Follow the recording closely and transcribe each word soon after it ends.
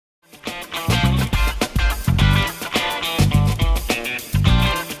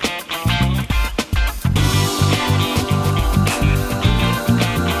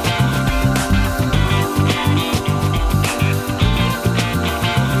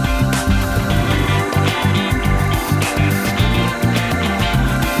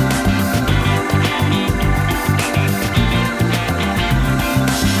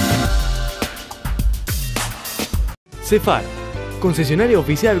Cefar, concesionario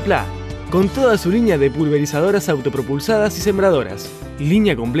oficial PLA, con toda su línea de pulverizadoras autopropulsadas y sembradoras.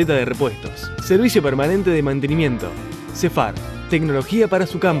 Línea completa de repuestos. Servicio permanente de mantenimiento. Cefar, tecnología para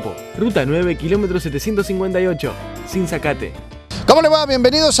su campo. Ruta 9, kilómetro 758, sin Zacate. ¿Cómo le va?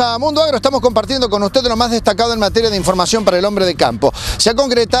 Bienvenidos a Mundo Agro. Estamos compartiendo con ustedes lo más destacado en materia de información para el hombre de campo. Se ha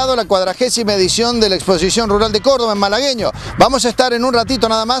concretado la 40ª edición de la Exposición Rural de Córdoba en Malagueño. Vamos a estar en un ratito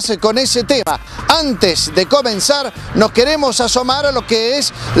nada más con ese tema. Antes de comenzar, nos queremos asomar a lo que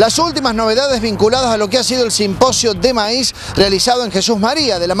es las últimas novedades vinculadas a lo que ha sido el simposio de maíz realizado en Jesús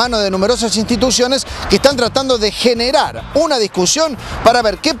María, de la mano de numerosas instituciones que están tratando de generar una discusión para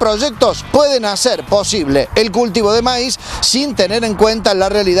ver qué proyectos pueden hacer posible el cultivo de maíz sin tener en cuenta la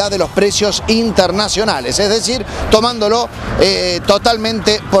realidad de los precios internacionales, es decir, tomándolo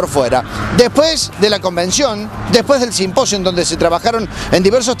totalmente por fuera. Después de la convención, después del simposio en donde se trabajaron en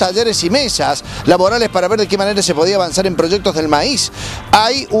diversos talleres y mesas laborales para ver de qué manera se podía avanzar en proyectos del maíz,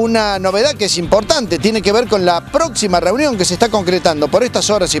 hay una novedad que es importante, tiene que ver con la próxima reunión que se está concretando por estas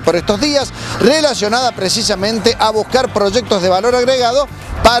horas y por estos días, relacionada precisamente a buscar proyectos de valor agregado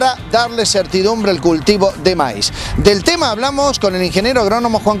para darle certidumbre al cultivo de maíz. Del tema hablamos con el ingeniero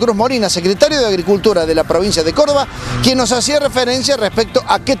agrónomo Juan Cruz Molina, secretario de Agricultura de la provincia de Córdoba, quien nos hacía referencia respecto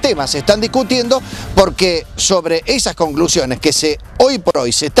a qué temas se están discutiendo, porque sobre esas conclusiones que hoy por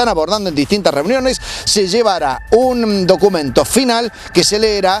hoy se están abordando en distintas reuniones, se llevará un documento final que se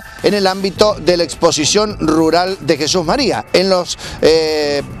leerá en el ámbito de la exposición rural de Jesús María, en los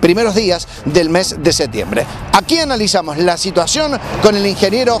primeros días del mes de septiembre. Aquí analizamos la situación con el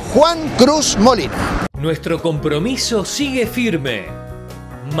ingeniero Juan Cruz Molina. Nuestro compromiso sigue firme.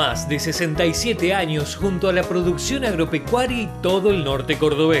 Más de 67 años junto a la producción agropecuaria y todo el norte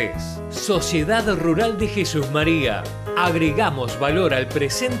cordobés. Sociedad Rural de Jesús María. Agregamos valor al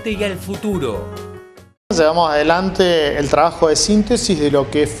presente y al futuro. Llevamos adelante el trabajo de síntesis de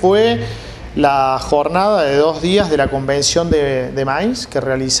lo que fue la jornada de 2 días de la Convencion de Maiz que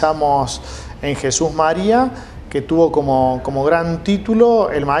realizamos en Jesús María, que tuvo como gran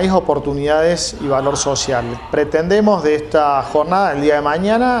título el maíz, oportunidades y valor social. Pretendemos de esta jornada, el día de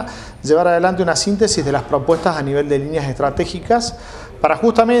mañana, llevar adelante una síntesis de las propuestas a nivel de líneas estratégicas para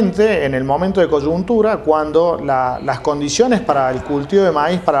justamente en el momento de coyuntura, cuando las condiciones para el cultivo de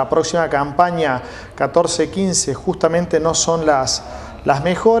maíz para la próxima campaña 14-15 justamente no son las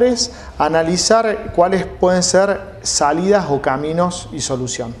mejores, analizar cuáles pueden ser salidas o caminos y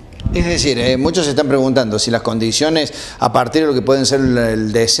solución. Es decir, muchos se están preguntando si las condiciones a partir de lo que pueden ser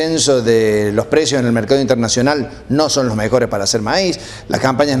el descenso de los precios en el mercado internacional no son los mejores para hacer maíz, las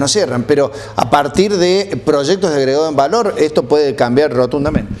campañas no cierran, pero a partir de proyectos de agregado en valor esto puede cambiar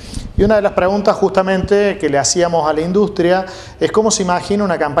rotundamente. Y una de las preguntas justamente que le hacíamos a la industria es cómo se imagina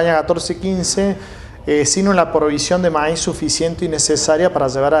una campaña 14-15 sin una provisión de maíz suficiente y necesaria para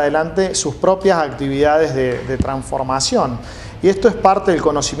llevar adelante sus propias actividades de transformación. Y esto es parte del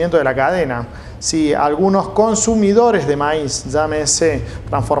conocimiento de la cadena. Si algunos consumidores de maíz, llámese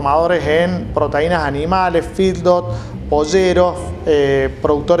transformadores en proteínas animales, feedlot, polleros,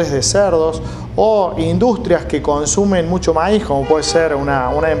 productores de cerdos o industrias que consumen mucho maíz, como puede ser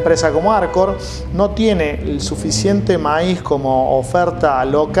una empresa como Agro, no tiene el suficiente maíz como oferta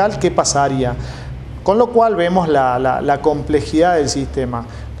local, ¿qué pasaría? Con lo cual vemos la complejidad del sistema.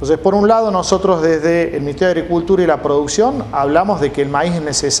 Entonces, por un lado, nosotros desde el Ministerio de Agricultura y la Producción hablamos de que el maíz es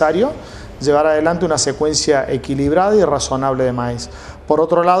necesario llevar adelante una secuencia equilibrada y razonable de maíz. Por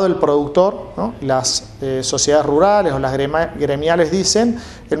otro lado, el productor, ¿no? Las sociedades rurales o las gremiales dicen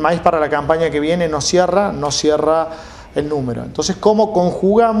el maíz para la campaña que viene no cierra el número. Entonces, ¿cómo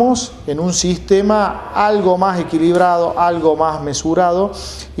conjugamos en un sistema algo más equilibrado, algo más mesurado?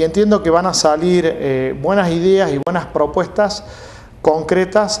 Y entiendo que van a salir buenas ideas y buenas propuestas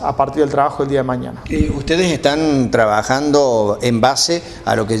concretas a partir del trabajo del día de mañana. Ustedes están trabajando en base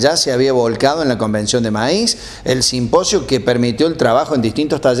a lo que ya se había volcado en la Convención de Maíz, el simposio que permitió el trabajo en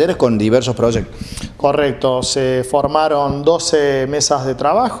distintos talleres con diversos proyectos. Correcto, se formaron 12 mesas de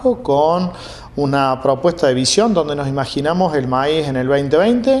trabajo con una propuesta de visión donde nos imaginamos el maíz en el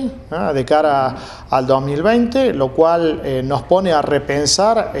 2020, de cara al 2020, lo cual nos pone a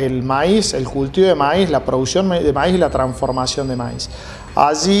repensar el maíz, el cultivo de maíz, la producción de maíz y la transformación de maíz.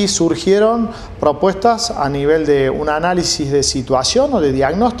 Allí surgieron propuestas a nivel de un análisis de situación o de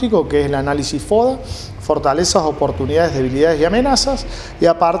diagnóstico, que es el análisis FODA, fortalezas, oportunidades, debilidades y amenazas, y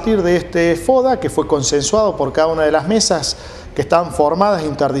a partir de este FODA, que fue consensuado por cada una de las mesas que están formadas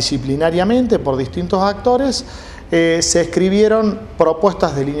interdisciplinariamente por distintos actores, se escribieron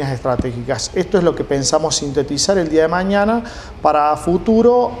propuestas de líneas estratégicas. Esto es lo que pensamos sintetizar el día de mañana para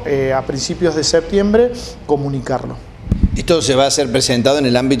futuro, a principios de septiembre, comunicarlo. Esto se va a ser presentado en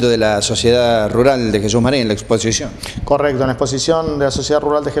el ámbito de la Sociedad Rural de Jesús María, en la exposición. Correcto, en la exposición de la Sociedad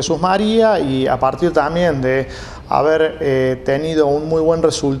Rural de Jesús María, y a partir también de haber tenido un muy buen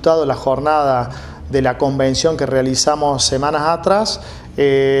resultado la jornada de la convención que realizamos semanas atrás,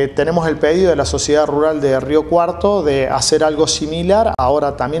 tenemos el pedido de la Sociedad Rural de Río Cuarto de hacer algo similar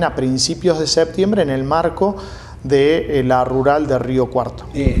ahora también a principios de septiembre en el marco de la rural de Río Cuarto.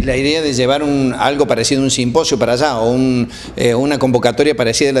 La idea de llevar algo parecido a un simposio para allá o una convocatoria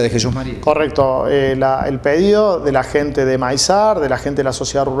parecida a la de Jesús María. Correcto, el pedido de la gente de Maizar, de la gente de la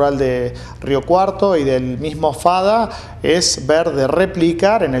Sociedad Rural de Río Cuarto y del mismo FADA es ver de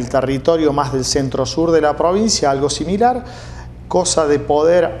replicar en el territorio más del centro-sur de la provincia algo similar, cosa de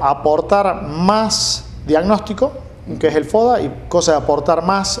poder aportar más diagnóstico, que es el FODA, y cosa de aportar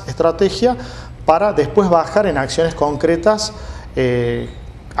más estrategia para después bajar en acciones concretas,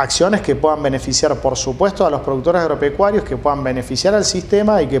 acciones que puedan beneficiar, por supuesto, a los productores agropecuarios, que puedan beneficiar al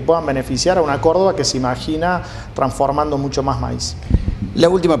sistema y que puedan beneficiar a una Córdoba que se imagina transformando mucho más maíz. La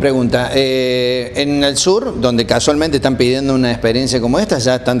última pregunta. En el sur, donde casualmente están pidiendo una experiencia como esta,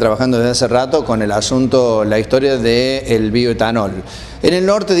 ya están trabajando desde hace rato con el asunto, la historia del bioetanol. En el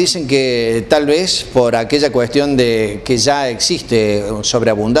norte dicen que tal vez por aquella cuestión de que ya existe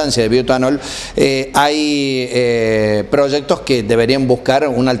sobreabundancia de bioetanol, hay proyectos que deberían buscar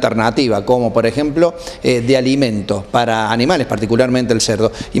una alternativa, como por ejemplo de alimentos para animales, particularmente el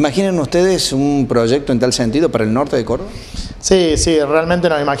cerdo. ¿Imaginan ustedes un proyecto en tal sentido para el norte de Córdoba? Sí, realmente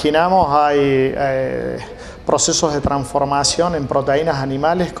nos imaginamos. Hay procesos de transformación en proteínas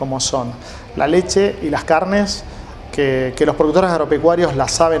animales como son la leche y las carnes, que los productores agropecuarios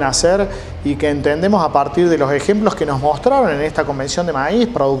las saben hacer y que entendemos a partir de los ejemplos que nos mostraron en esta convención de maíz,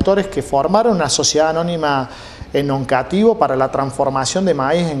 productores que formaron una sociedad anónima en Oncativo para la transformación de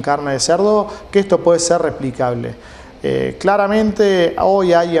maíz en carne de cerdo, que esto puede ser replicable. Claramente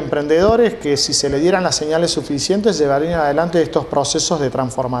hoy hay emprendedores que, si se le dieran las señales suficientes, llevarían adelante estos procesos de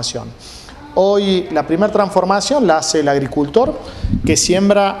transformación. Hoy la primera transformación la hace el agricultor, que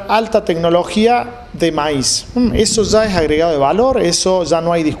siembra alta tecnología de maíz. Eso ya es agregado de valor, eso ya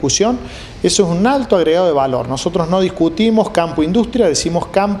no hay discusión, eso es un alto agregado de valor. Nosotros no discutimos campo-industria, decimos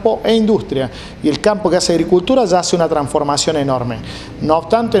campo e industria, y el campo que hace agricultura ya hace una transformación enorme. No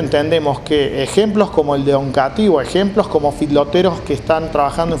obstante, entendemos que ejemplos como el de Oncativo, ejemplos como feedloteros que están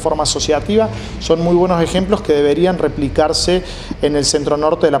trabajando en forma asociativa, son muy buenos ejemplos que deberían replicarse en el centro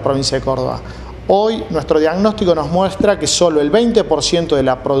norte de la provincia de Córdoba. Hoy nuestro diagnóstico nos muestra que solo el 20% de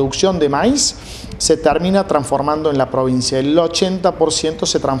la producción de maíz se termina transformando en la provincia, el 80%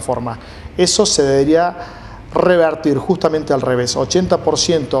 se transforma. Eso se debería revertir justamente al revés,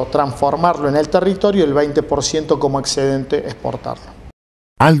 80% transformarlo en el territorio y el 20% como excedente exportarlo.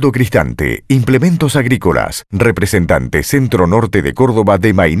 Aldo Cristante, Implementos Agrícolas, representante Centro Norte de Córdoba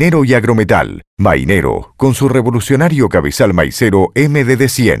de Mainero y Agrometal. Mainero, con su revolucionario cabezal maicero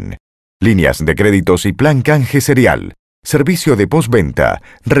MDD100. Líneas de créditos y plan canje cereal. Servicio de postventa,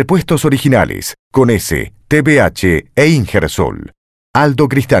 repuestos originales, con S, TBH e Ingersol. Aldo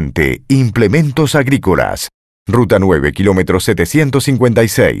Cristante, Implementos Agrícolas. Ruta 9, kilómetro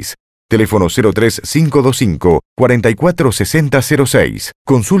 756. Teléfono 03525 446006.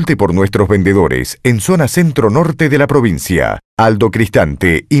 Consulte por nuestros vendedores en zona centro norte de la provincia. Aldo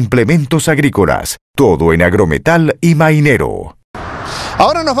Cristante, Implementos Agrícolas. Todo en Agrometal y Mainero.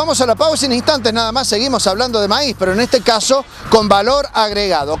 Ahora nos vamos a la pausa, en instantes nada más seguimos hablando de maíz, pero en este caso con valor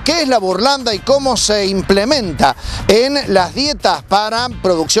agregado. ¿Qué es la burlanda y cómo se implementa en las dietas para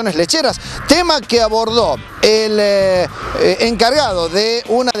producciones lecheras? Tema que abordó el encargado de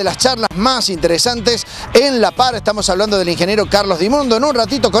una de las charlas más interesantes en La Par. Estamos hablando del ingeniero Carlos Di Mundo. En un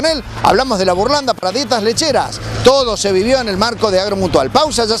ratito con él hablamos de la burlanda para dietas lecheras. Todo se vivió en el marco de Agro Mutual.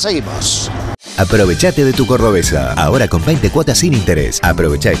 Pausa, ya seguimos. Aprovechate de tu cordobesa, ahora con 20 cuotas sin interés.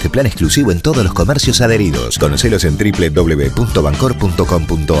 Aprovecha este plan exclusivo en todos los comercios adheridos. Conocelos en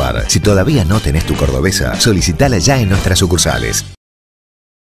www.bancor.com.ar. Si todavía no tenés tu cordobesa, solicitala ya en nuestras sucursales.